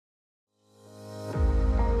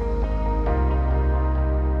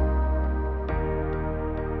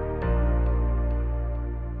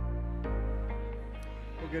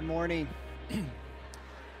Good morning.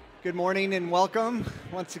 Good morning and welcome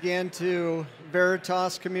once again to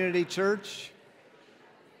Veritas Community Church.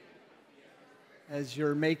 As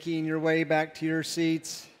you're making your way back to your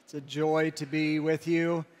seats, it's a joy to be with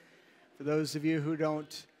you. For those of you who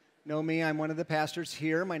don't know me, I'm one of the pastors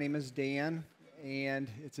here. My name is Dan, and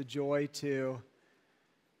it's a joy to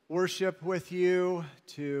worship with you,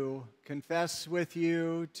 to confess with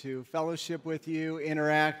you, to fellowship with you,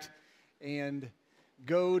 interact, and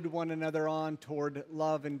goad one another on toward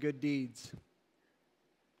love and good deeds.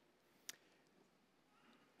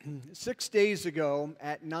 6 days ago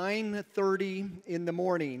at 9:30 in the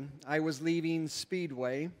morning, I was leaving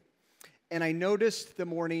Speedway, and I noticed the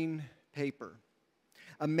morning paper.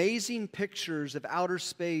 Amazing pictures of outer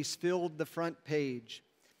space filled the front page.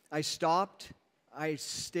 I stopped, I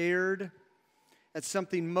stared at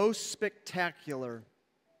something most spectacular.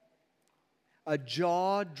 A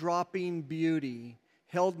jaw-dropping beauty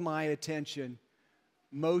held my attention,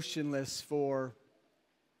 motionless for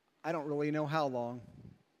I don't really know how long.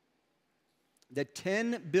 The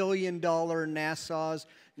 $10 billion NASA's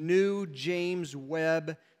new James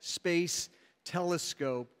Webb Space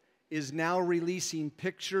Telescope is now releasing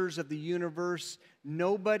pictures of the universe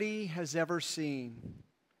nobody has ever seen.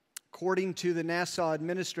 According to the NASA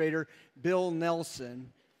administrator, Bill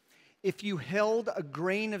Nelson, if you held a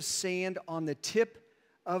grain of sand on the tip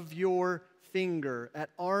of your finger at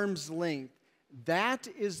arm's length, that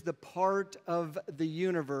is the part of the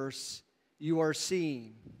universe you are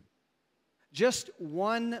seeing. Just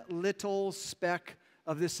one little speck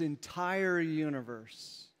of this entire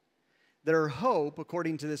universe. Their hope,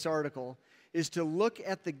 according to this article, is to look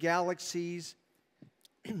at the galaxies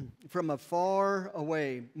from afar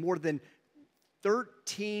away, more than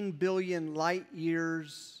 13 billion light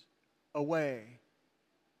years away.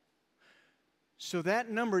 So that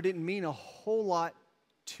number didn't mean a whole lot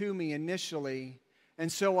to me initially.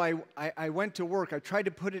 And so I went to work. I tried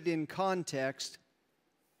to put it in context.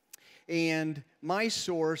 And my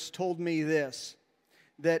source told me this,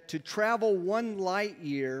 that to travel 1 light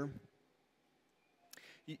year,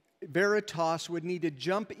 Veritas would need to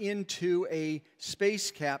jump into a space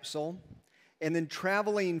capsule, and then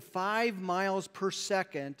traveling 5 miles per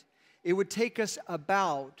second, it would take us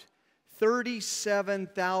about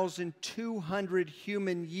 37,200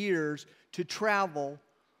 human years to travel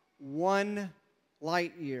 1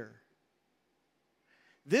 light year.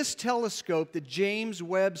 This telescope, the James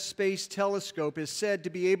Webb Space Telescope, is said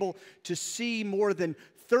to be able to see more than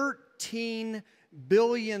 13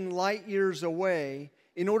 billion light years away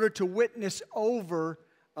in order to witness over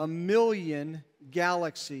 1 million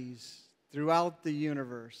galaxies throughout the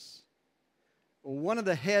universe. One of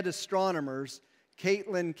the head astronomers,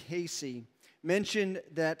 Caitlin Casey, mentioned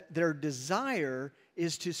that their desire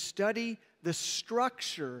is to study the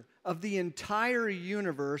structure of the entire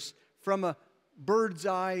universe from a bird's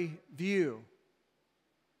eye view.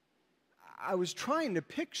 I was trying to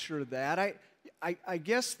picture that. I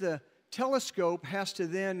guess the telescope has to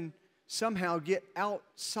then somehow get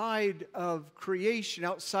outside of creation,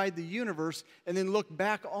 outside the universe, and then look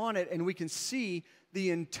back on it, and we can see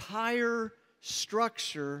the entire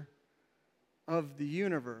structure of the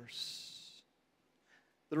universe.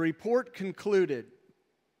 The report concluded,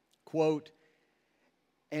 quote,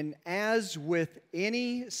 "And as with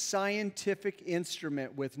any scientific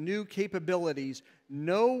instrument with new capabilities,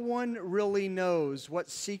 no one really knows what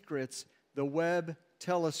secrets the Webb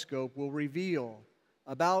telescope will reveal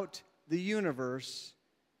about the universe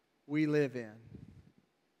we live in."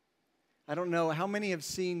 I don't know how many have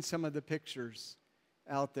seen some of the pictures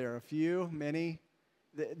out there. A few, many.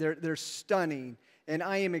 They're stunning. And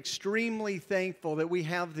I am extremely thankful that we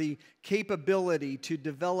have the capability to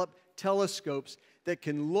develop telescopes that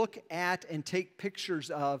can look at and take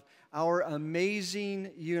pictures of our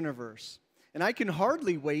amazing universe. And I can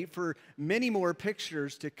hardly wait for many more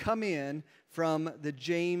pictures to come in from the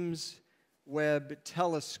James Webb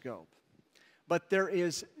Telescope. But there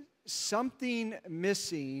is something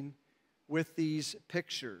missing with these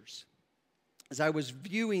pictures. As I was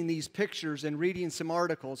viewing these pictures and reading some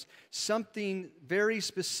articles, something very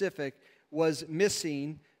specific was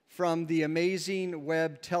missing from the amazing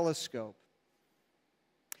Webb telescope.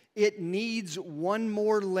 It needs one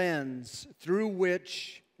more lens through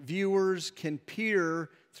which viewers can peer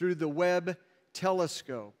through the Webb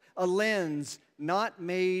telescope. A lens not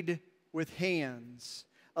made with hands.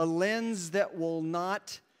 A lens that will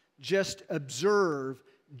not just observe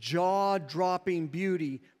jaw-dropping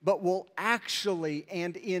beauty, but will actually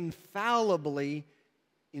and infallibly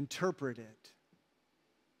interpret it.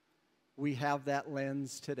 We have that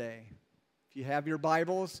lens today. If you have your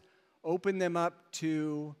Bibles, open them up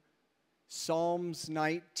to Psalms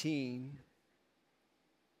 19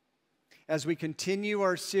 as we continue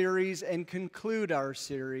our series and conclude our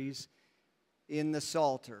series in the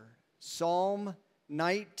Psalter. Psalm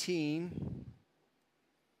 19,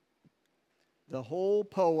 the whole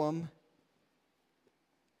poem.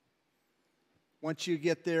 Once you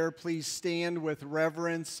get there, please stand with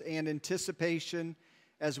reverence and anticipation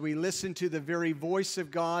as we listen to the very voice of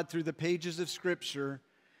God through the pages of Scripture.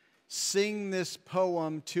 Sing this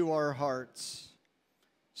poem to our hearts.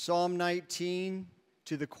 Psalm 19,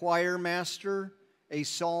 to the choir master, a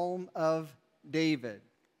psalm of David.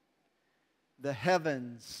 The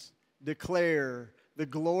heavens declare the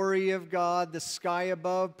glory of God. The sky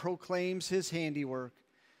above proclaims His handiwork.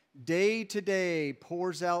 Day to day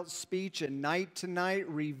pours out speech, and night to night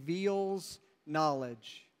reveals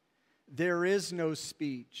knowledge. There is no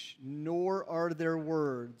speech, nor are there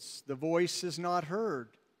words. The voice is not heard.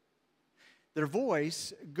 Their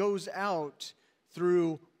voice goes out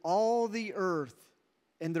through all the earth,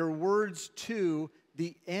 and their words to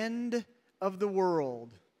the end of the world.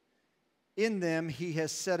 In them He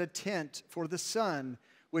has set a tent for the sun,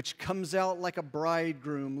 which comes out like a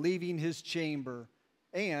bridegroom leaving his chamber,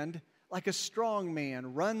 and like a strong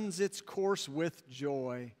man runs its course with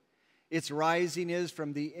joy. Its rising is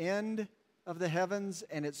from the end of the heavens,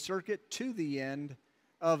 and its circuit to the end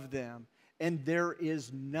of them. And there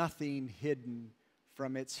is nothing hidden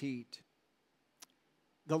from its heat.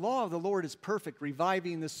 The law of the Lord is perfect,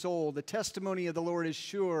 reviving the soul. The testimony of the Lord is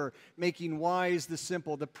sure, making wise the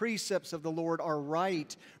simple. The precepts of the Lord are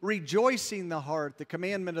right, rejoicing the heart. The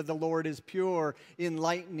commandment of the Lord is pure,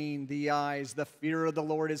 enlightening the eyes. The fear of the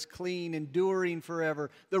Lord is clean, enduring forever.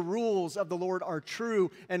 The rules of the Lord are true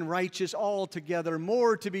and righteous altogether,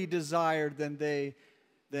 more to be desired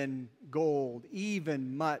than gold,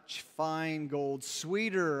 even much fine gold,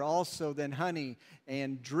 sweeter also than honey,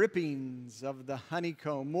 and drippings of the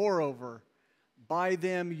honeycomb. Moreover, by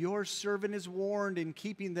them your servant is warned. In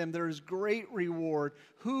keeping them there is great reward.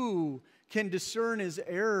 Who can discern his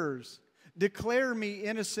errors? Declare me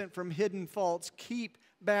innocent from hidden faults. Keep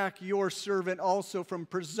back your servant also from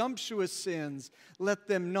presumptuous sins. Let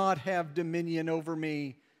them not have dominion over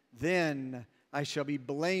me. Then I shall be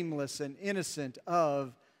blameless and innocent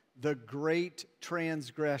of the great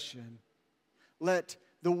transgression. Let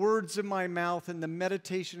the words of my mouth and the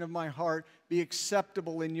meditation of my heart be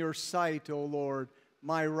acceptable in your sight, O Lord,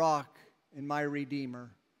 my rock and my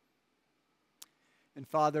redeemer. And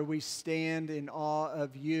Father, we stand in awe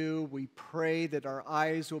of you. We pray that our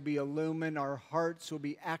eyes will be illumined, our hearts will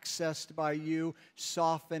be accessed by you,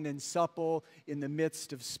 softened and supple in the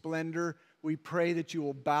midst of splendor. We pray that you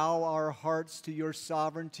will bow our hearts to your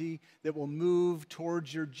sovereignty, that will move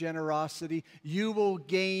towards your generosity. You will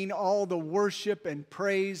gain all the worship and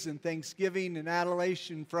praise and thanksgiving and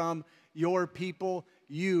adulation from your people.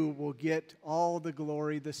 You will get all the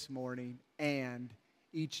glory this morning and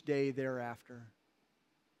each day thereafter.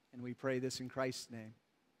 And we pray this in Christ's name.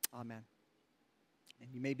 Amen. And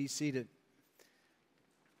you may be seated.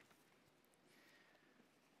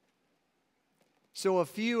 So a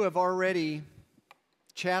few have already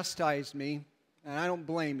chastised me, and I don't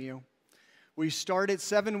blame you. We started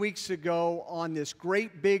 7 weeks ago on this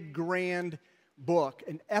great big grand book,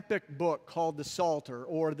 an epic book called the Psalter,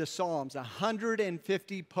 or the Psalms,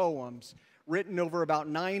 150 poems written over about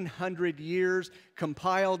 900 years,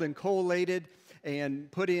 compiled and collated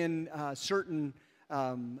and put in certain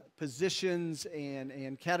positions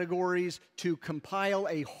and categories to compile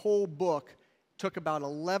a whole book. Took about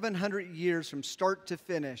 1,100 years from start to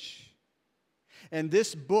finish. And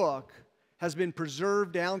this book has been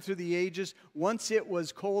preserved down through the ages. Once it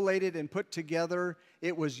was collated and put together,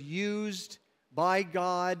 it was used by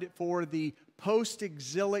God for the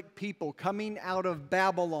post-exilic people coming out of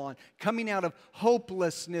Babylon, coming out of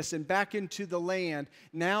hopelessness and back into the land.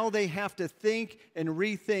 Now they have to think and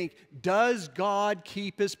rethink, does God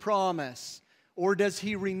keep His promise? Or does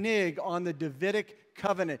He renege on the Davidic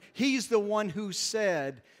covenant? He's the one who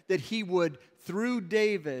said that He would, through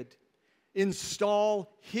David, install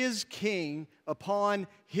His king upon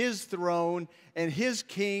His throne, and His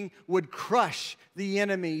king would crush the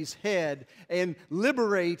enemy's head and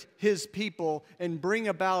liberate His people and bring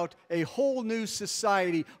about a whole new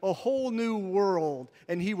society, a whole new world,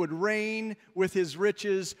 and He would reign with His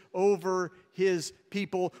riches over His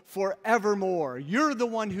people forevermore. You're the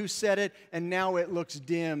one who said it, and now it looks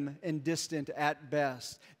dim and distant at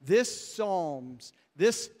best. This Psalms,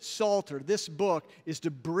 this Psalter, this book is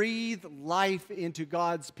to breathe life into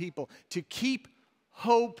God's people, to keep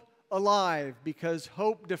hope alive, because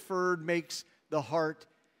hope deferred makes the heart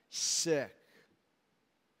sick.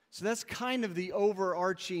 So that's kind of the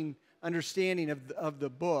overarching understanding of the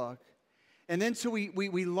book. And then so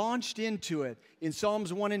we launched into it in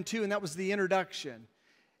Psalms 1 and 2, and that was the introduction.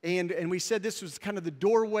 And we said this was kind of the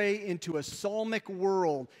doorway into a psalmic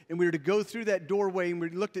world. And we were to go through that doorway, and we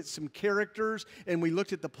looked at some characters, and we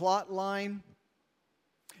looked at the plot line.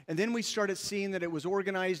 And then we started seeing that it was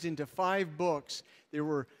organized into 5 books. They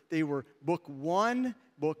were book 1,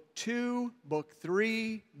 book 2, book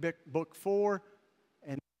 3, book 4,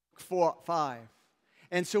 and book 5.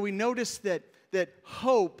 And so we noticed that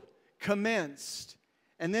hope commenced,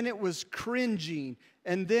 and then it was cringing,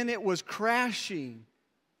 and then it was crashing.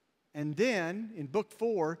 And then in book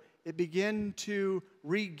 4, it began to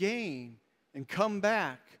regain and come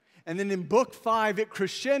back. And then in book 5, it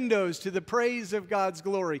crescendos to the praise of God's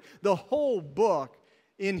glory. The whole book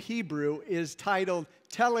in Hebrew is titled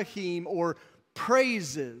Telahim, or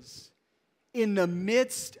praises, in the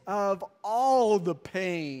midst of all the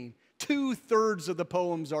pain. 2/3 of the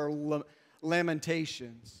poems are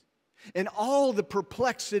lamentations. And all the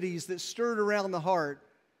perplexities that stirred around the heart.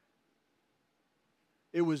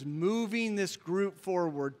 It was moving this group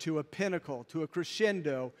forward to a pinnacle, to a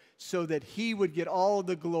crescendo, so that He would get all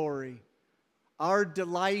the glory. Our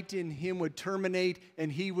delight in Him would terminate,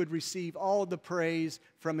 and He would receive all the praise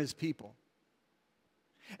from His people.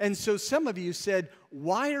 And so some of you said,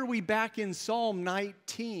 why are we back in Psalm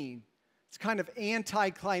 19? It's kind of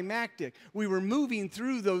anticlimactic. We were moving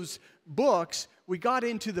through those books. We got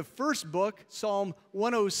into the first book, Psalm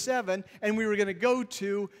 107, and we were going to go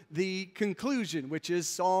to the conclusion, which is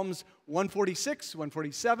Psalms 146,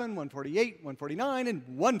 147, 148, 149, and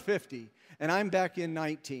 150. And I'm back in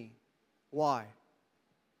 19. Why?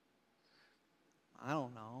 I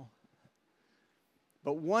don't know.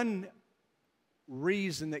 But one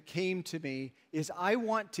reason that came to me is I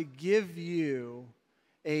want to give you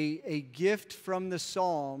a gift from the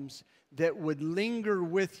Psalms that would linger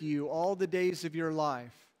with you all the days of your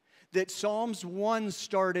life. That Psalms 1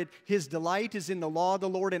 started, His delight is in the law of the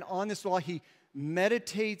Lord, and on this law He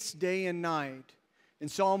meditates day and night.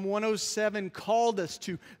 And Psalm 107 called us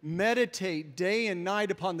to meditate day and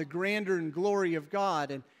night upon the grandeur and glory of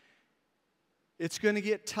God. And it's going to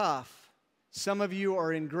get tough. Some of you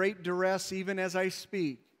are in great duress even as I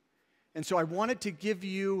speak. And so I wanted to give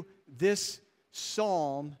you this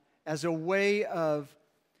psalm as a way of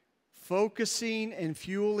focusing and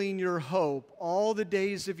fueling your hope all the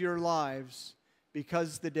days of your lives,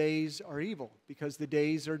 because the days are evil, because the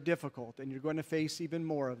days are difficult, and you're going to face even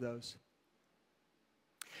more of those.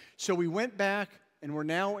 So we went back, and we're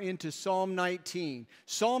now into Psalm 19.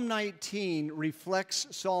 Psalm 19 reflects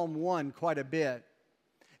Psalm 1 quite a bit.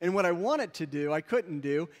 And what I wanted to do, I couldn't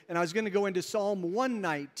do, and I was going to go into Psalm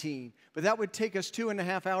 119, but that would take us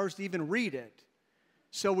 2.5 hours to even read it.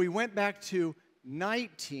 So we went back to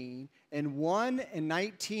 19, and 1 and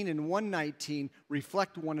 19 and 119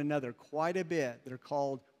 reflect one another quite a bit. They're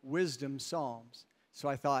called wisdom psalms. So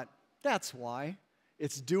I thought, that's why.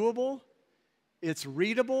 It's doable, it's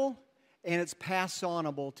readable, and it's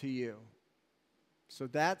pass-onable to you. So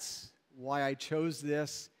that's why I chose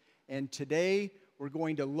this. And today, we're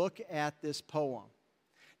going to look at this poem.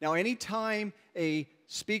 Now, anytime a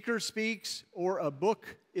speaker speaks or a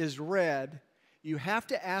book is read, you have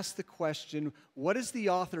to ask the question, what is the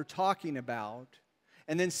author talking about?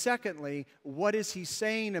 And then secondly, what is he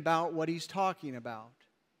saying about what he's talking about?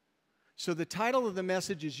 So the title of the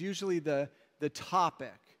message is usually the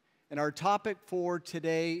topic. And our topic for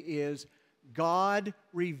today is God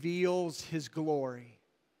Reveals His Glory.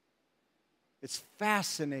 It's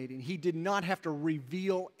fascinating. He did not have to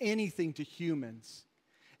reveal anything to humans.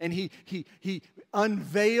 And he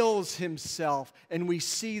unveils Himself, and we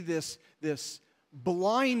see this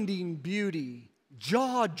blinding beauty,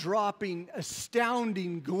 jaw-dropping,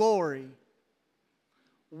 astounding glory.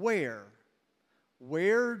 Where?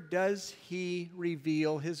 Where does He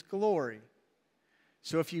reveal His glory?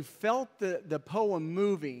 So if you felt the poem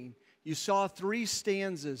moving, you saw 3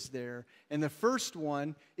 stanzas there. And the first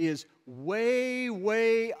one is way,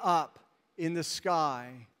 way up in the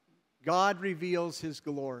sky. God reveals His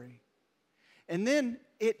glory. And then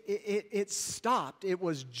it stopped. It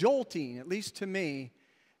was jolting, at least to me.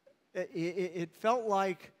 It felt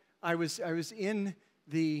like I was in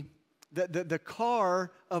the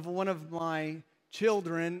car of one of my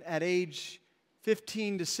children at age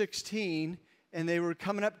 15 to 16, and they were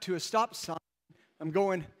coming up to a stop sign. I'm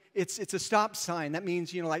going, it's a stop sign. That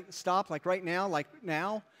means, like stop, like right now, like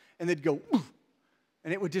now. And they'd go, oof,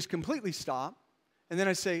 and it would just completely stop. And then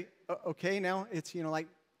I'd say, okay, now it's, like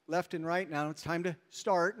left and right. Now it's time to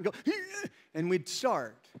start. And go, and we'd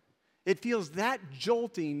start. It feels that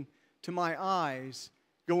jolting to my eyes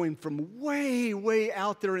going from way, way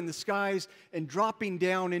out there in the skies and dropping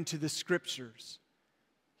down into the Scriptures.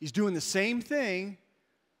 He's doing the same thing,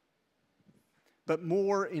 but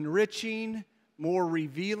more enriching, more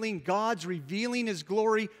revealing. God's revealing His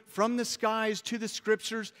glory from the skies to the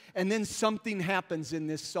Scriptures, and then something happens in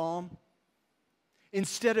this psalm.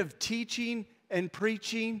 Instead of teaching and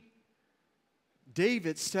preaching,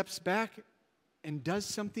 David steps back and does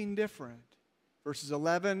something different. Verses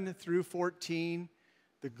 11 through 14,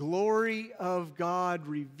 the glory of God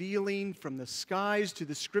revealing from the skies to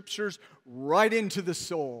the Scriptures right into the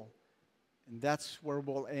soul. And that's where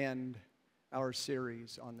we'll end our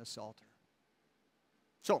series on the Psalter.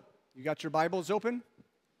 So, you got your Bibles open?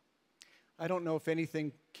 I don't know if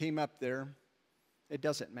anything came up there. It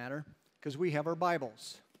doesn't matter, because we have our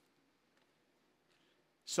Bibles.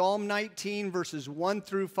 Psalm 19, verses 1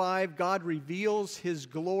 through 5, God reveals His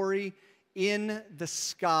glory in the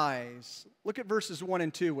skies. Look at verses 1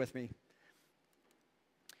 and 2 with me. It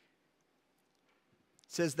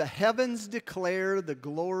says, "The heavens declare the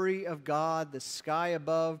glory of God, the sky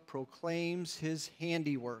above proclaims His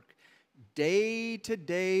handiwork. Day to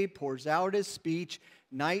day pours out His speech,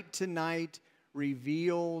 night to night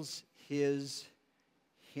reveals His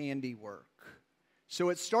handiwork." So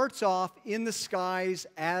it starts off in the skies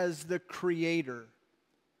as the Creator.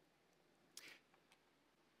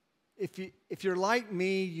 If you're like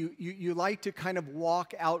me, you like to kind of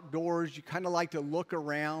walk outdoors. You kind of like to look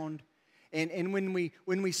around. And when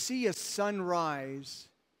we see a sunrise,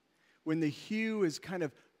 when the hue is kind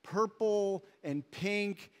of purple and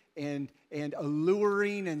pink and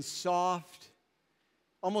alluring and soft,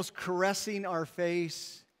 almost caressing our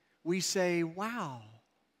face, we say, wow.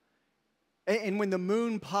 And when the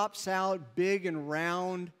moon pops out big and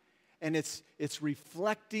round and it's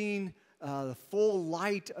reflecting the full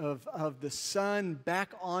light of the sun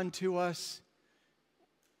back onto us,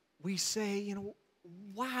 we say,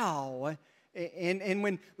 wow. And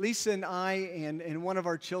when Lisa and I and one of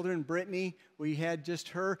our children, Brittany, we had just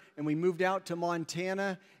her, and we moved out to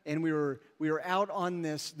Montana, and we were out on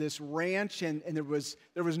this ranch, and there was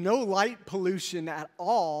no light pollution at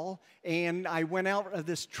all. And I went out of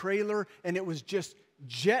this trailer, and it was just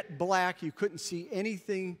jet black. You couldn't see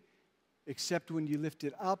anything except when you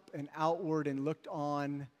lifted up and outward and looked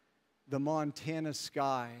on the Montana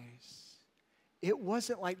skies. It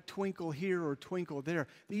wasn't like twinkle here or twinkle there.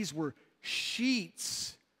 These were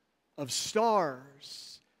sheets of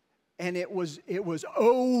stars, and it was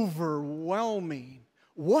overwhelming.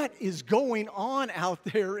 What is going on out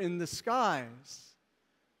there in the skies?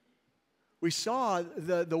 We saw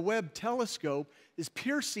the Webb telescope is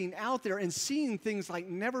piercing out there and seeing things like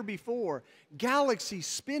never before. Galaxies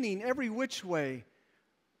spinning every which way.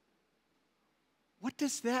 What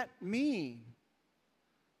does that mean?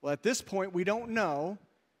 Well, at this point, we don't know,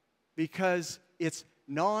 because it's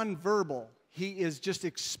nonverbal. He is just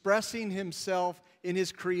expressing Himself in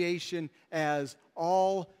His creation as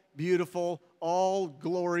all beautiful, all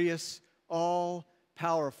glorious, all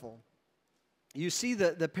powerful. You see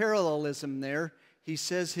the parallelism there. He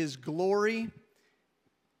says His glory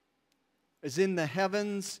is in the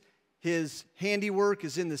heavens, His handiwork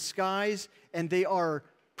is in the skies, and they are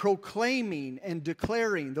proclaiming and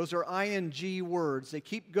declaring. Those are ing words. They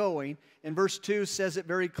keep going. And verse 2 says it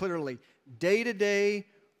very clearly. Day to day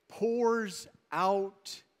pours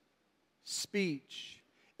out speech.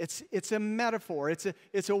 It's a metaphor.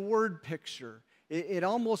 It's a word picture. It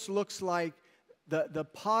almost looks like the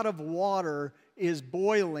pot of water is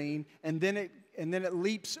boiling, and then it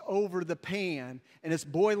leaps over the pan, and it's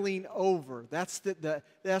boiling over. That's the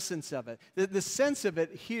essence of it. The sense of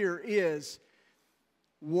it here is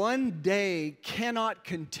one day cannot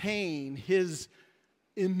contain His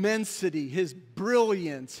immensity, His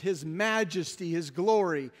brilliance, His majesty, His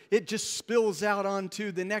glory. It just spills out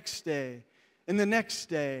onto the next day, and the next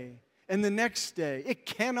day, and the next day. It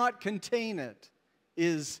cannot contain it,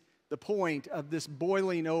 is the point of this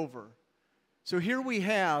boiling over. So here we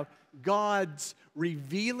have God's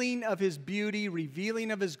revealing of His beauty,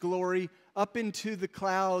 revealing of His glory up into the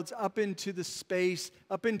clouds, up into the space,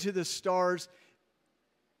 up into the stars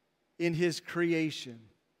in His creation.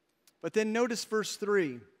 But then notice verse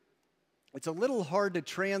 3. It's a little hard to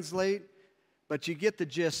translate, but you get the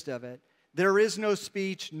gist of it. There is no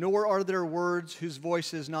speech, nor are there words whose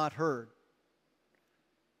voice is not heard.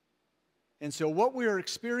 And so what we are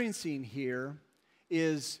experiencing here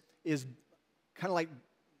is kind of like,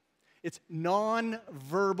 it's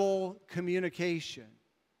non-verbal communication.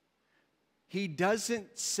 He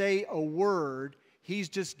doesn't say a word. He's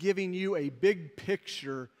just giving you a big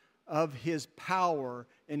picture of His power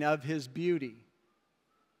and of His beauty.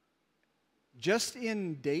 just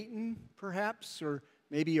in Dayton, perhaps, or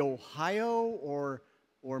maybe Ohio, or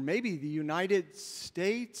maybe the United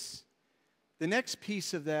States. The next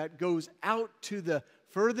piece of that goes out to the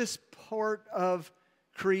furthest part of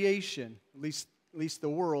creation, at least the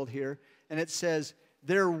world here, and it says,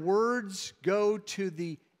 their words go to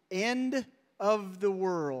the end of the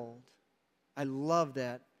world. I love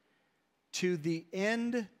that. To the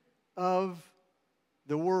end of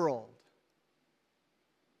the world.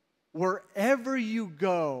 Wherever you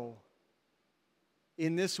go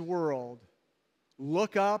in this world,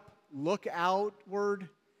 look up, look outward,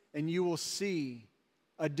 and you will see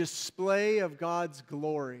a display of God's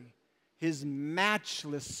glory, His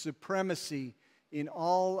matchless supremacy in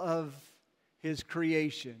all of His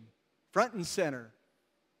creation. Front and center.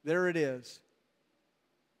 There it is.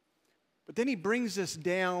 But then He brings us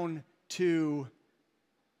down to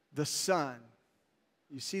the sun.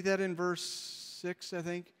 You see that in verse 6, I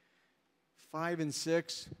think? 5 and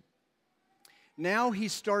 6. Now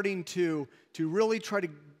He's starting to really try to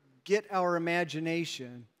get our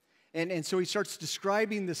imagination. And so He starts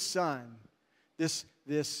describing the sun, this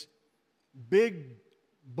big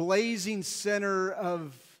blazing center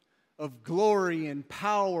of glory and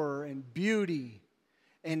power and beauty.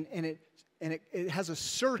 And it has a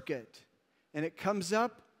circuit, and it comes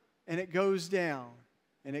up and it goes down,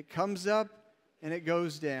 and it comes up and it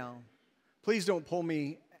goes down. Please don't pull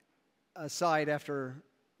me aside after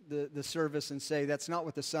the service and say that's not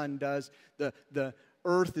what the sun does. The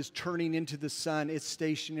earth is turning into the sun. It's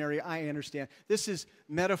stationary. I understand. This is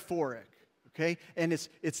metaphoric, okay? And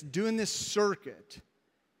it's doing this circuit.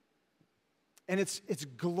 And it's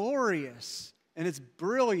glorious and it's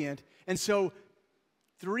brilliant. And so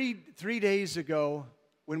three days ago,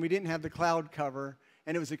 when we didn't have the cloud cover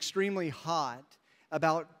and it was extremely hot,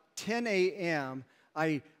 about 10 a.m.,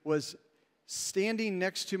 I was standing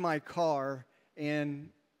next to my car, and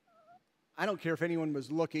I don't care if anyone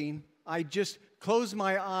was looking. I just closed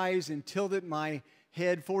my eyes and tilted my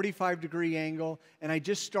head 45-degree angle, and I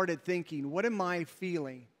just started thinking, what am I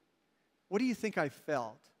feeling? What do you think I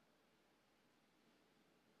felt?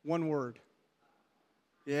 One word.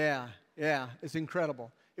 Yeah, it's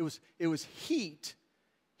incredible. It was heat.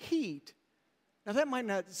 Heat. Now that might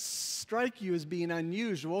not strike you as being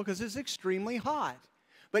unusual because it's extremely hot.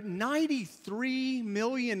 But 93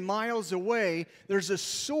 million miles away, there's a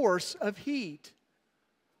source of heat.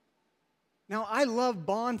 Now, I love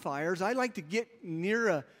bonfires. I like to get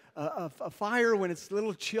near a fire when it's a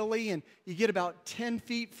little chilly, and you get about 10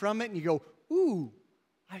 feet from it, and you go, ooh,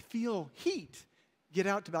 I feel heat. Get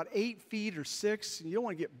out to about 8 feet or 6, and you don't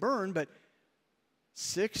want to get burned, but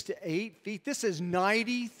 6 to 8 feet. This is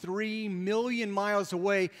 93 million miles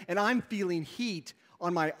away, and I'm feeling heat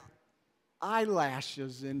on my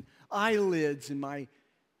eyelashes and eyelids and my...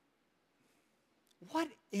 What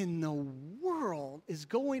in the world is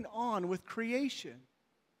going on with creation?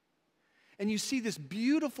 And you see this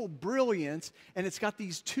beautiful brilliance, and it's got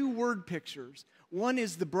these two word pictures. One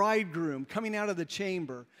is the bridegroom coming out of the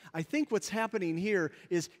chamber. I think what's happening here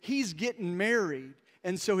is he's getting married.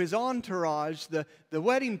 And so his entourage, the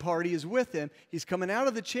wedding party is with him. He's coming out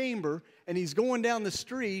of the chamber, and he's going down the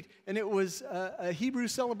street, and it was a Hebrew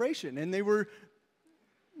celebration. And they were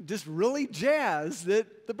just really jazzed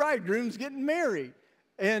that the bridegroom's getting married.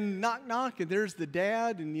 And knock, knock, and there's the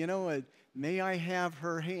dad, and, may I have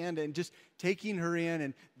her hand, and just taking her in,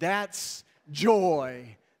 and that's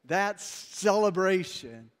joy. That's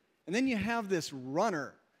celebration. And then you have this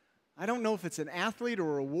runner. I don't know if it's an athlete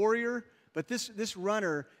or a warrior, but this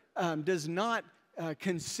runner does not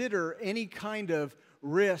consider any kind of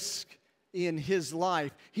risk in his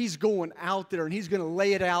life. He's going out there, and he's going to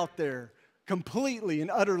lay it out there completely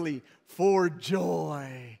and utterly for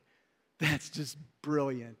joy. That's just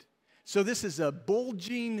brilliant. So this is a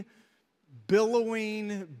bulging,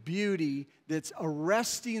 billowing beauty that's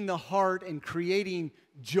arresting the heart and creating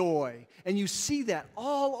joy. And you see that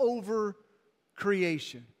all over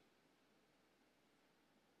creation.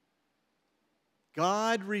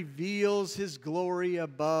 God reveals His glory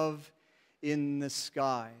above in the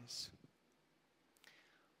skies.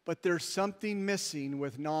 But there's something missing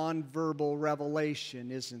with nonverbal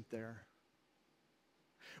revelation, isn't there?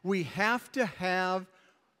 We have to have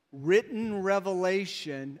written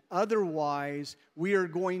revelation, otherwise we are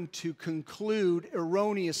going to conclude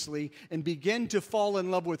erroneously and begin to fall in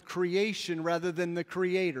love with creation rather than the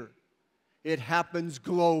Creator. It happens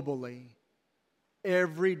globally.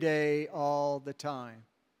 Every day, all the time.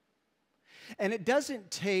 And it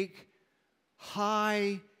doesn't take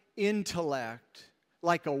high intellect,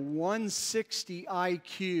 like a 160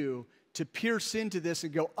 IQ, to pierce into this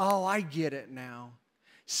and go, oh, I get it now.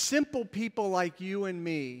 simple people like you and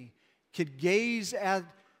me could gaze at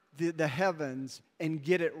the heavens and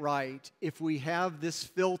get it right if we have this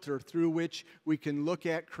filter through which we can look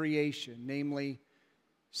at creation, namely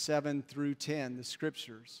 7 through 10, the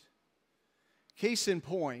Scriptures. Case in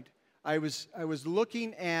point, I was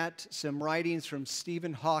looking at some writings from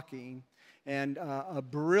Stephen Hawking, and a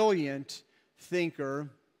brilliant thinker,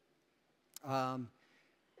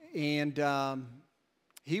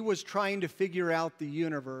 he was trying to figure out the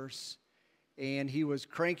universe, and he was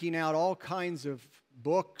cranking out all kinds of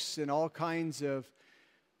books and all kinds of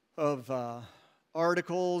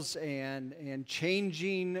articles and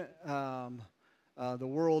changing the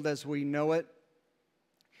world as we know it.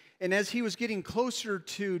 And as he was getting closer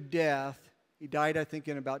to death, he died, I think,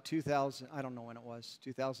 in about 2000, I don't know when it was,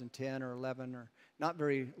 2010 or 11, or not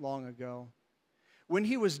very long ago. When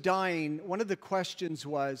he was dying, one of the questions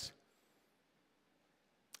was,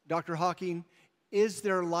 Dr. Hawking, is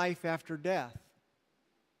there life after death?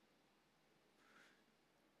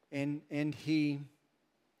 And he,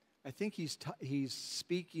 I think he's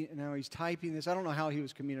speaking, now he's typing this, I don't know how he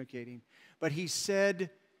was communicating, but he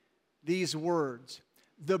said these words: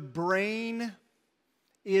 the brain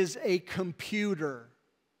is a computer.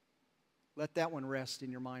 Let that one rest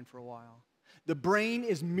in your mind for a while. The brain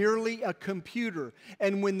is merely a computer,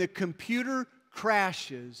 and when the computer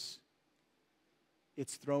crashes,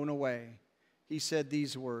 it's thrown away. He said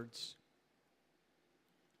these words: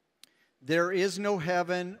 there is no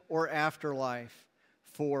heaven or afterlife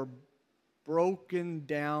for broken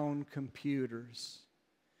down computers.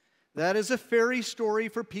 That is a fairy story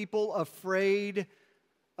for people afraid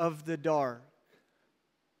of the dark.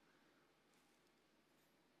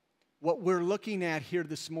 What we're looking at here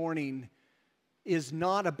this morning is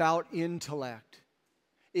not about intellect.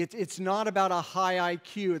 It's not about a high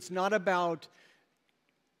IQ. It's not about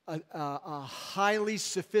a highly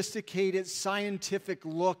sophisticated scientific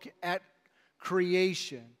look at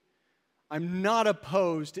creation. I'm not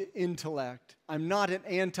opposed to intellect. I'm not an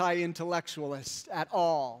anti-intellectualist at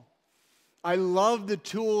all. I love the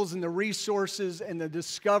tools and the resources and the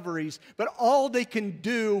discoveries, but all they can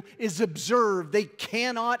do is observe. They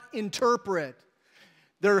cannot interpret.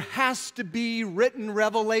 There has to be written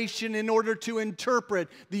revelation in order to interpret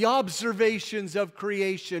the observations of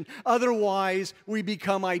creation. Otherwise, we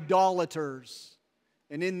become idolaters.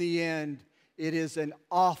 And in the end, it is an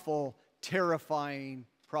awful, terrifying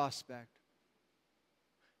prospect.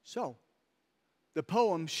 So, the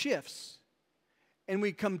poem shifts, and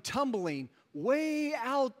we come tumbling way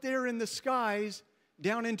out there in the skies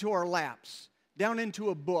down into our laps, down into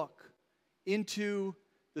a book, into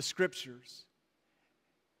the Scriptures.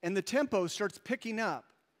 And the tempo starts picking up.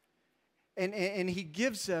 And he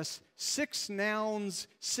gives us 6 nouns,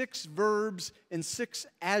 6 verbs, and 6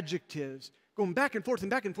 adjectives, going back and forth and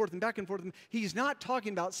back and forth and back and forth. He's not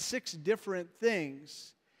talking about 6 different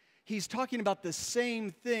things. He's talking about the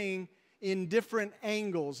same thing in different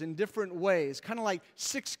angles, in different ways, kind of like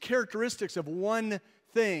 6 characteristics of one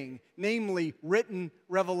thing, namely written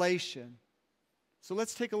revelation. So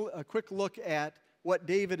let's take a quick look at what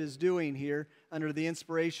David is doing here under the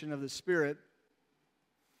inspiration of the Spirit.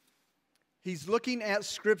 He's looking at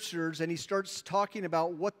Scriptures, and he starts talking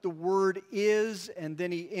about what the Word is, and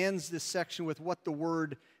then he ends this section with what the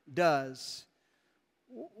Word does.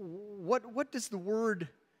 What does the Word,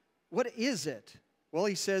 what is it? Well,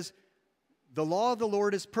 he says, the law of the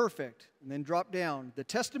Lord is perfect, and then drop down. The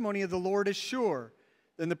testimony of the Lord is sure.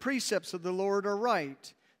 Then the precepts of the Lord are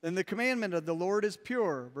right. Then the commandment of the Lord is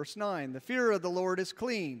pure. Verse 9, the fear of the Lord is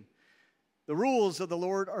clean. The rules of the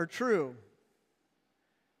Lord are true.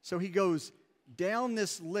 So he goes down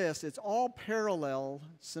this list. It's all parallel,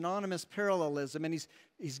 synonymous parallelism, and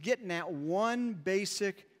he's getting at one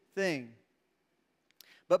basic thing.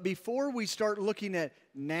 But before we start looking at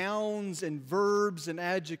nouns and verbs and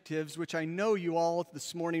adjectives, which I know you all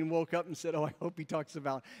this morning woke up and said, oh, I hope he talks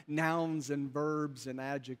about nouns and verbs and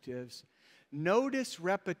adjectives. Notice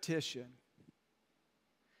repetition.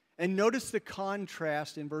 And notice the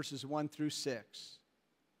contrast in verses 1 through 6.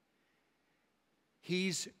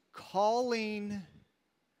 He's calling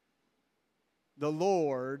the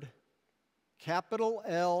Lord, capital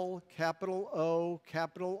L, capital O,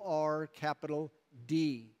 capital R, capital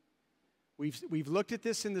D. We've looked at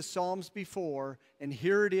this in the Psalms before, and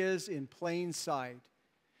here it is in plain sight.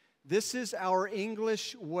 This is our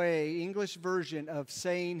English version of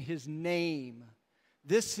saying His name.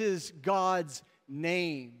 This is God's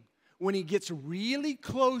name. When He gets really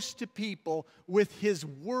close to people with His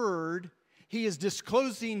Word, He is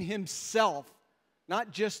disclosing Himself,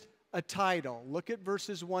 not just a title. Look at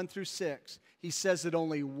verses 1 through 6. He says it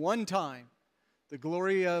only one time. The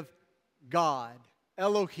glory of God,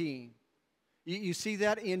 Elohim. You see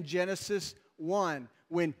that in Genesis 1,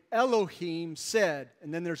 when Elohim said,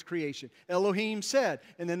 and then there's creation. Elohim said,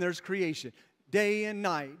 and then there's creation. Day and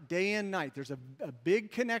night, day and night. There's a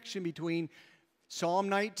big connection between Psalm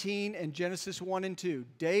 19 and Genesis 1 and 2.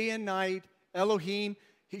 Day and night, Elohim,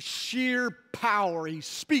 his sheer power. He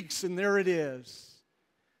speaks, and there it is.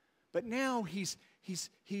 But now he's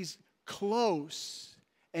close,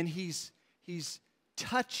 and he's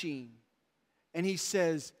touching, and he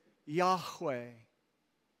says, Yahweh,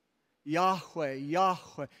 Yahweh,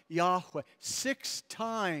 Yahweh, Yahweh. 6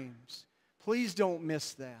 times. Please don't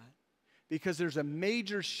miss that, because there's a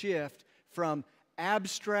major shift from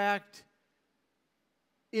abstract,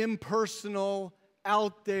 impersonal,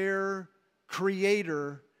 out there,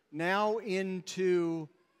 creator, now into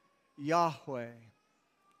Yahweh.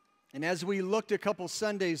 And as we looked a couple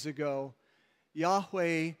Sundays ago,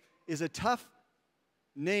 Yahweh is a tough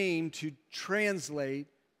name to translate,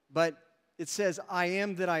 but it says, I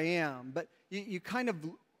am that I am. But you kind of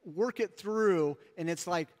work it through, and it's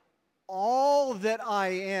like, all that I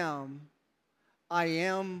am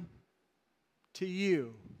to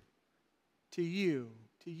you, to you,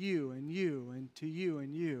 to you, and you, and to you,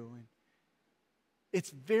 and you. And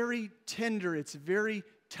it's very tender, it's very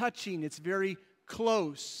touching, it's very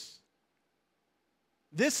close.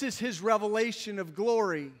 This is his revelation of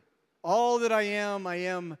glory. All that I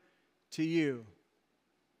am to you.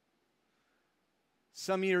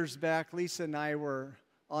 Some years back, Lisa and I were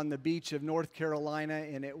on the beach of North Carolina,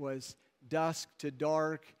 and it was dusk to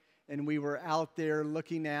dark, and we were out there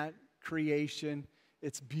looking at creation.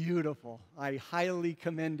 It's beautiful. I highly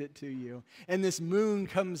commend it to you. And this moon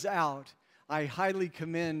comes out. I highly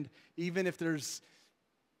commend, even if there's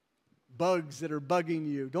bugs that are bugging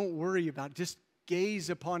you, don't worry about it. Just gaze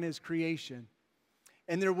upon his creation.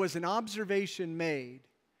 And there was an observation made.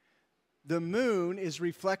 The moon is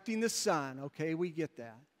reflecting the sun. Okay, we get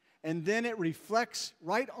that. And then it reflects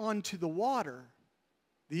right onto the water,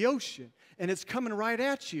 the ocean. And it's coming right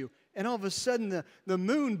at you. And all of a sudden, the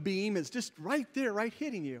moon beam is just right there, right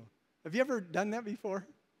hitting you. Have you ever done that before?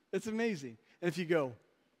 It's amazing. And if you go,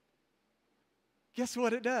 guess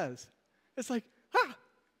what it does? It's like,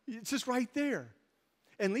 it's just right there.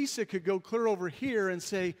 And Lisa could go clear over here and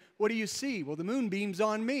say, what do you see? Well, the moonbeam's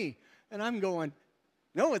on me. And I'm going,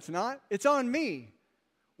 no, it's not. It's on me.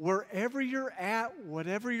 Wherever you're at,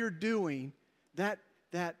 whatever you're doing, that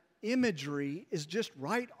imagery is just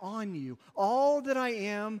right on you. All that I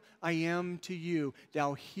am to you.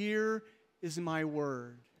 Now here is my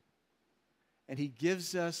word. And he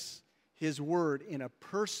gives us his word in a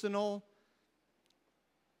personal,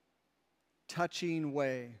 touching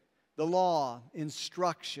way. The law,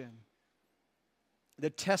 instruction, the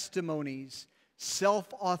testimonies,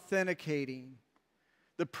 self-authenticating,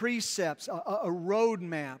 the precepts, a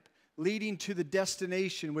roadmap leading to the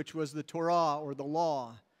destination, which was the Torah or the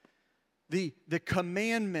law. The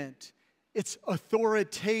commandment, it's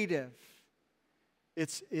authoritative.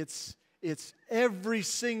 It's every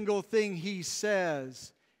single thing he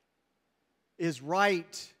says is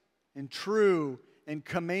right and true and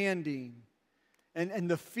commanding.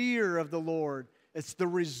 And the fear of the Lord, it's the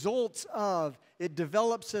results of, it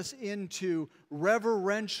develops us into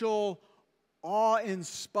reverential,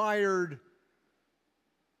 awe-inspired,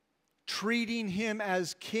 treating him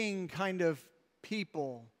as king kind of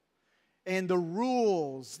people. And the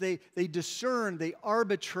rules, they discern, they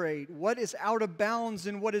arbitrate what is out of bounds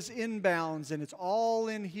and what is in bounds, and it's all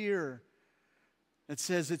in here. It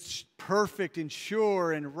says it's perfect and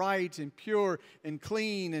sure and right and pure and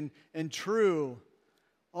clean and true.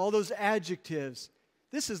 All those adjectives.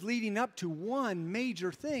 This is leading up to one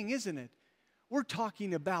major thing, isn't it? We're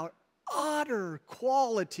talking about utter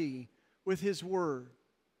quality with his word.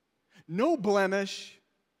 No blemish,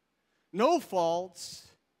 no faults,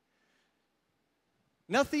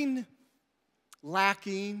 nothing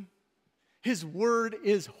lacking. His word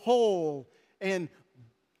is whole and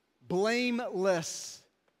blameless,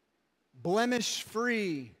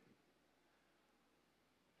 blemish-free.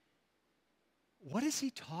 What is he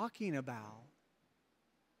talking about?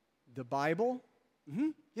 The Bible?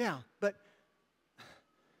 Yeah, but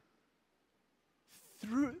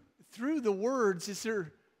through the words, is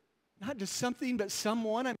there not just something but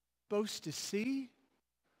someone I'm supposed to see?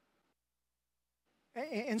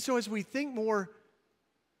 And so as we think more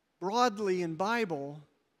broadly in Bible,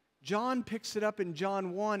 John picks it up in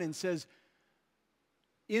John 1 and says,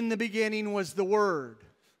 in the beginning was the Word.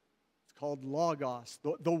 It's called Logos,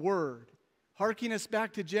 the Word. Harking us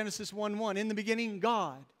back to Genesis 1:1. In the beginning,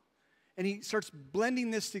 God. And he starts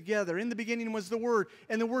blending this together. In the beginning was the Word,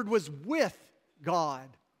 and the Word was with God.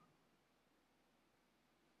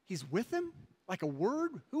 He's with him? Like a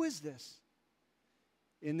word? Who is this?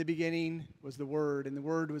 In the beginning was the Word, and the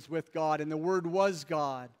Word was with God, and the Word was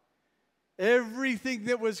God. Everything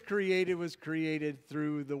that was created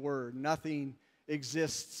through the Word. Nothing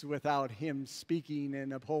exists without Him speaking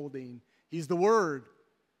and upholding. He's the Word.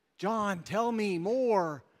 John, tell me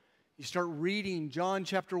more. You start reading John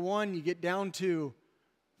chapter 1, you get down to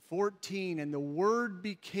 14, and the Word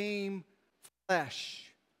became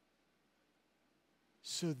flesh.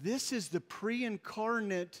 So this is the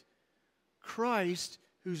pre-incarnate Christ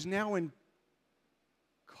who's now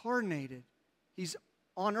incarnated. He's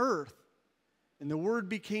on earth. And the Word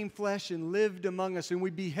became flesh and lived among us, and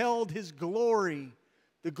we beheld His glory,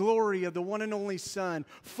 the glory of the one and only Son,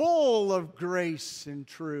 full of grace and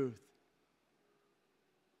truth.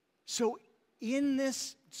 So in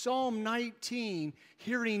this Psalm 19,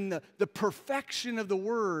 hearing the perfection of the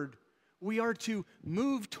Word, we are to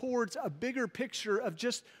move towards a bigger picture of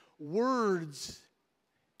just words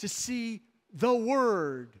to see the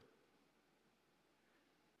Word.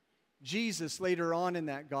 Jesus, later on in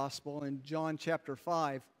that gospel, in John chapter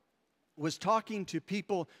 5, was talking to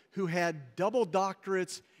people who had double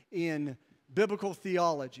doctorates in biblical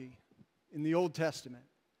theology in the Old Testament.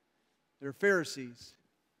 They're Pharisees.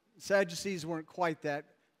 Sadducees weren't quite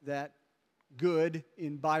that good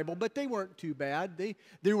in Bible, but they weren't too bad.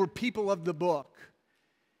 They were people of the book.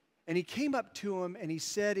 And he came up to him and he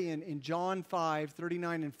said in John 5,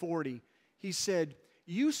 39 and 40, he said,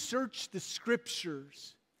 "You search the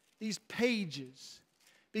Scriptures, these pages,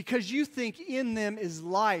 because you think in them is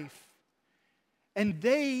life, and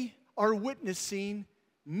they are witnessing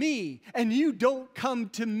me, and you don't come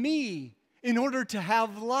to me in order to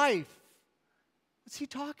have life." What's he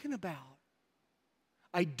talking about?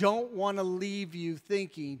 I don't want to leave you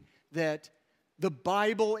thinking that the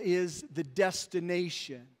Bible is the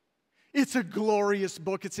destination. It's a glorious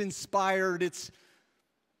book. It's inspired. It's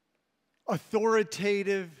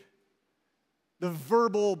authoritative. The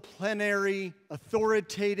verbal, plenary,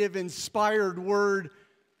 authoritative, inspired word.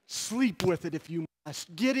 Sleep with it if you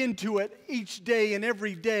must. Get into it each day and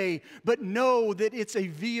every day. But know that it's a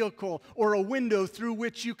vehicle or a window through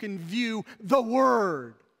which you can view the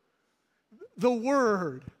Word. The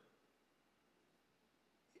Word.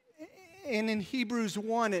 And in Hebrews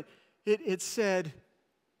 1, it said,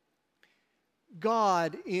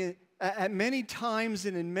 God, at many times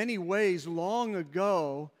and in many ways long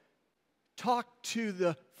ago, talked to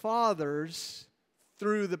the fathers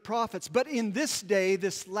through the prophets. But in this day,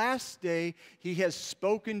 this last day, He has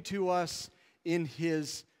spoken to us in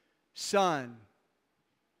His Son,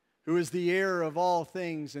 who is the heir of all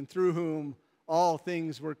things and through whom all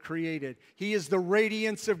things were created. He is the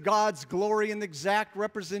radiance of God's glory and the exact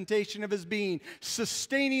representation of His being,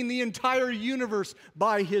 sustaining the entire universe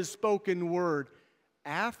by His spoken word.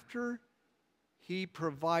 After He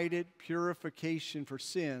provided purification for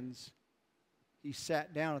sins, He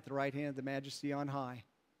sat down at the right hand of the Majesty on high.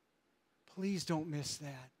 Please don't miss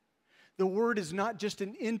that. The Word is not just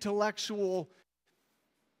an intellectual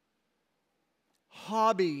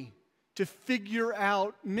hobby to figure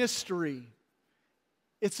out mystery.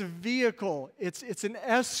 It's a vehicle. It's an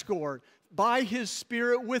escort. By His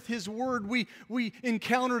Spirit, with His Word, we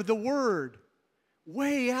encounter the Word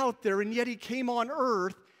way out there, and yet He came on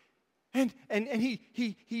earth, and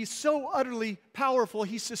He's so utterly powerful,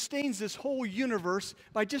 He sustains this whole universe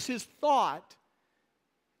by just His thought.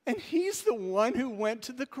 And He's the one who went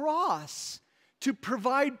to the cross to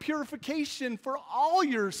provide purification for all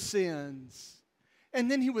your sins.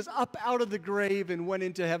 And then He was up out of the grave and went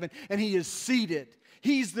into heaven, and He is seated.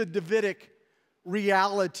 He's the Davidic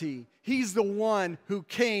reality. He's the one who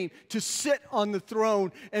came to sit on the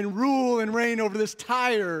throne and rule and reign over this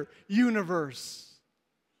entire universe.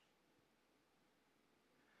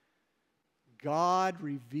 God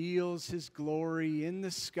reveals His glory in the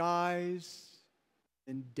skies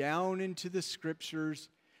and down into the Scriptures,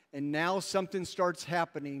 and now something starts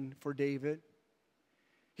happening for David.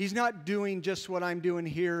 He's not doing just what I'm doing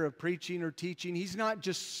here of preaching or teaching. He's not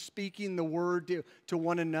just speaking the word to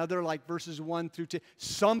one another like verses 1 through 10.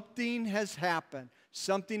 Something has happened.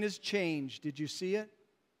 Something has changed. Did you see it?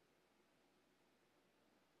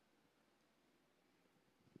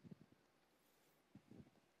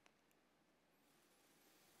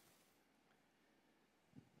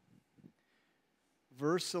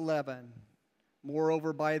 Verse 11.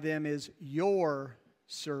 Moreover, by them is your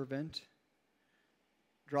servant.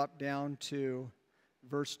 Drop down to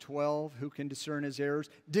verse 12. Who can discern his errors?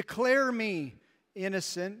 Declare me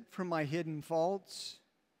innocent from my hidden faults.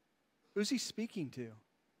 Who's he speaking to?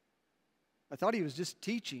 I thought he was just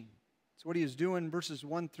teaching. That's what he is doing, verses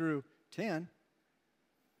 1 through 10.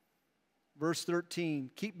 Verse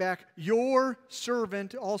 13, keep back your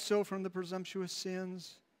servant also from the presumptuous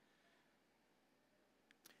sins.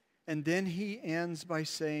 And then he ends by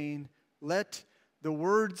saying, let the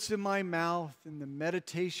words of my mouth and the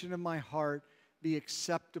meditation of my heart be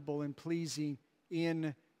acceptable and pleasing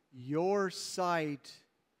in your sight,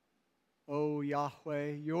 O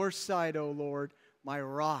Yahweh, your sight, O Lord, my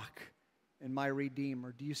rock and my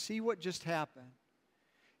redeemer. Do you see what just happened?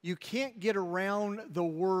 You can't get around the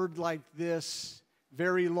word like this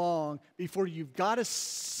very long before you've got to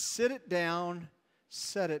set it down,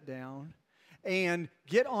 and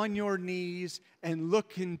get on your knees and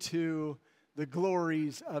look into the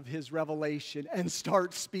glories of His revelation and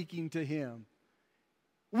start speaking to Him.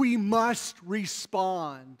 We must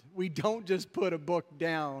respond. We don't just put a book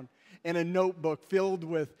down in a notebook filled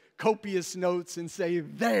with copious notes and say,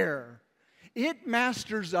 there. It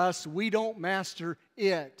masters us. We don't master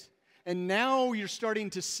it. And now you're starting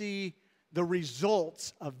to see the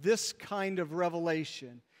results of this kind of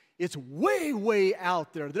revelation. It's way, way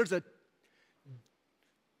out there. There's a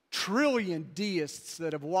trillion deists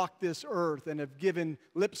that have walked this earth and have given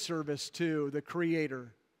lip service to the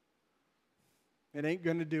Creator. It ain't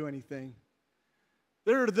going to do anything.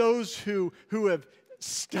 There are those who have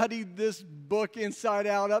studied this book inside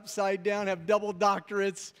out, upside down, have double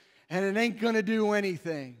doctorates, and it ain't going to do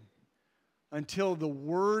anything until the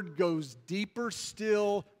Word goes deeper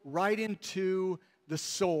still right into the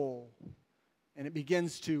soul. And it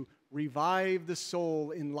begins to revive the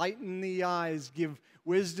soul, enlighten the eyes, give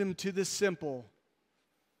wisdom to the simple.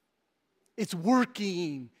 It's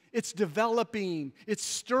working. It's developing. It's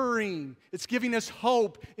stirring. It's giving us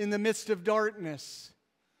hope in the midst of darkness.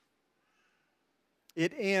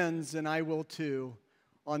 It ends, and I will too,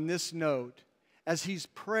 on this note. As he's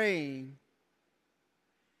praying,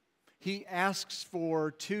 he asks for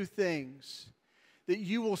two things. That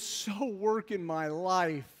you will so work in my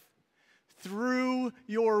life through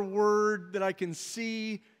your word that I can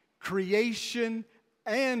see creation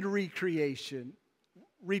and recreation,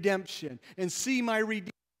 redemption, and see my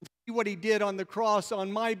redemption, see what he did on the cross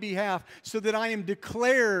on my behalf, so that I am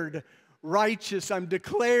declared righteous, I'm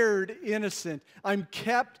declared innocent, I'm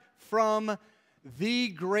kept from the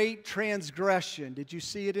great transgression. Did you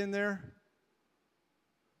see it in there?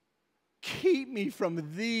 Keep me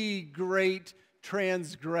from the great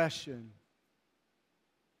transgression.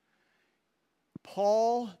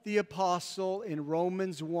 Paul the Apostle in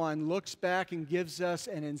Romans 1 looks back and gives us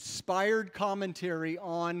an inspired commentary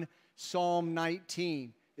on Psalm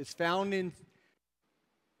 19. It's found in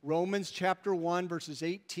Romans chapter 1, verses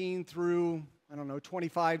 18 through,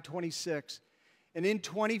 25, 26. And in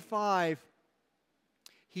 25,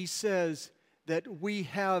 he says that we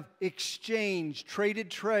have exchanged, traded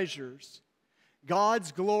treasures,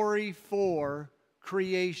 God's glory for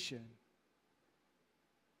creation.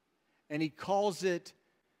 And he calls it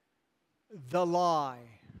the lie.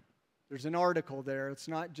 There's an article there. It's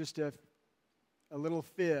not just a little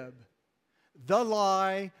fib. The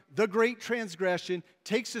lie, the great transgression,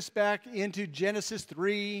 takes us back into Genesis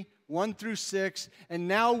 3, 1 through 6, and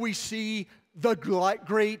now we see the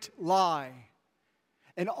great lie.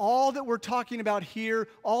 And all that we're talking about here,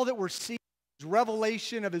 all that we're seeing is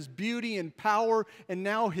revelation of His beauty and power, and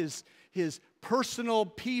now His personal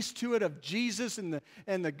piece to it of Jesus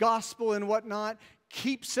and the gospel and whatnot,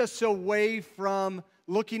 keeps us away from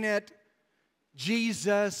looking at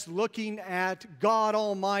Jesus, looking at God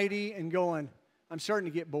Almighty and going, I'm starting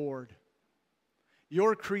to get bored.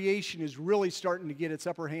 Your creation is really starting to get its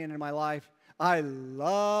upper hand in my life. I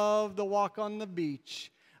love the walk on the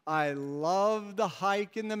beach. I love the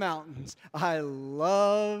hike in the mountains. I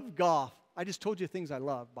love golf. I just told you things I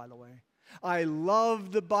love, by the way. I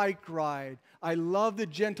love the bike ride. I love the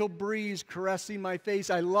gentle breeze caressing my face.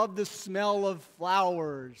 I love the smell of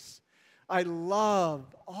flowers. I love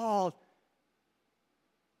all.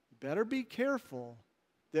 Better be careful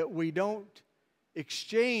that we don't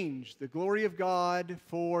exchange the glory of God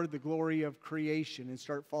for the glory of creation and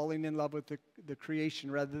start falling in love with the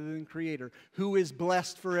creation rather than Creator, who is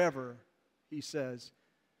blessed forever, he says.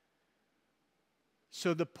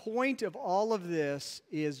 So the point of all of this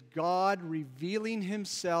is God revealing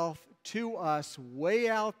Himself to us way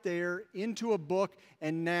out there into a book,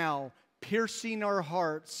 and now piercing our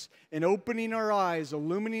hearts and opening our eyes,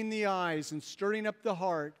 illumining the eyes and stirring up the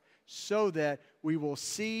heart, so that we will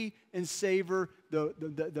see and savor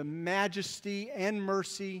the majesty and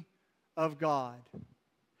mercy of God.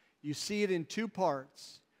 You see it in two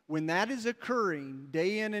parts. When that is occurring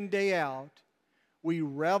day in and day out, we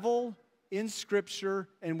revel in Scripture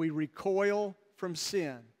and we recoil from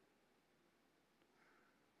sin.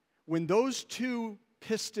 when those two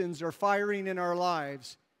pistons are firing in our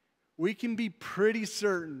lives, we can be pretty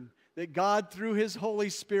certain that God, through His Holy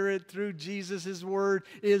Spirit, through Jesus, His Word,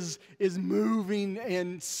 is moving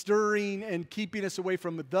and stirring and keeping us away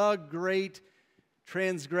from the great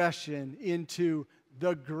transgression into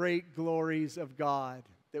the great glories of God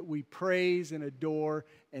that we praise and adore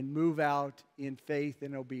and move out in faith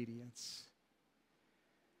and obedience.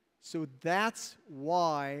 So that's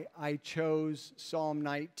why I chose Psalm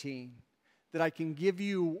 19, that I can give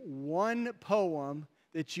you one poem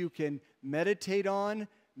that you can meditate on,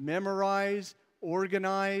 memorize,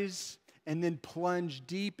 organize, and then plunge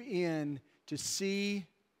deep in to see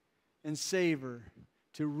and savor,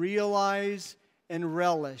 to realize and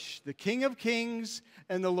relish the King of Kings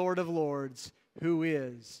and the Lord of Lords, who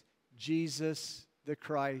is Jesus the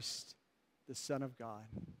Christ, the Son of God.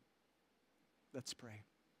 Let's pray.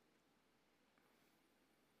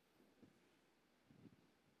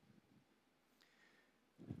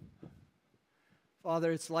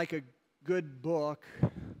 Father, it's like a good book.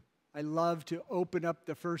 I love to open up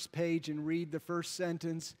the first page and read the first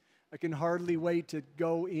sentence. I can hardly wait to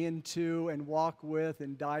go into and walk with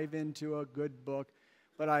and dive into a good book,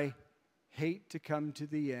 but I hate to come to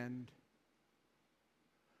the end.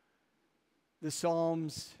 The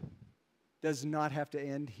Psalms does not have to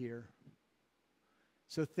end here.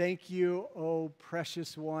 So thank you, oh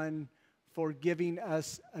precious one, for giving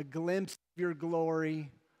us a glimpse of your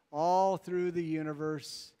glory all through the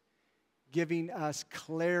universe, giving us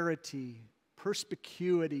clarity,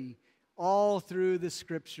 perspicuity, all through the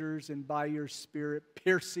Scriptures, and by your Spirit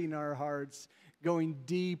piercing our hearts, going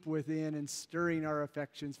deep within and stirring our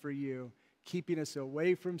affections for you, keeping us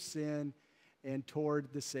away from sin and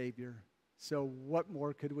toward the Savior. So what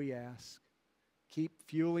more could we ask? Keep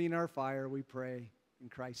fueling our fire, we pray. In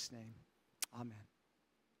Christ's name, amen.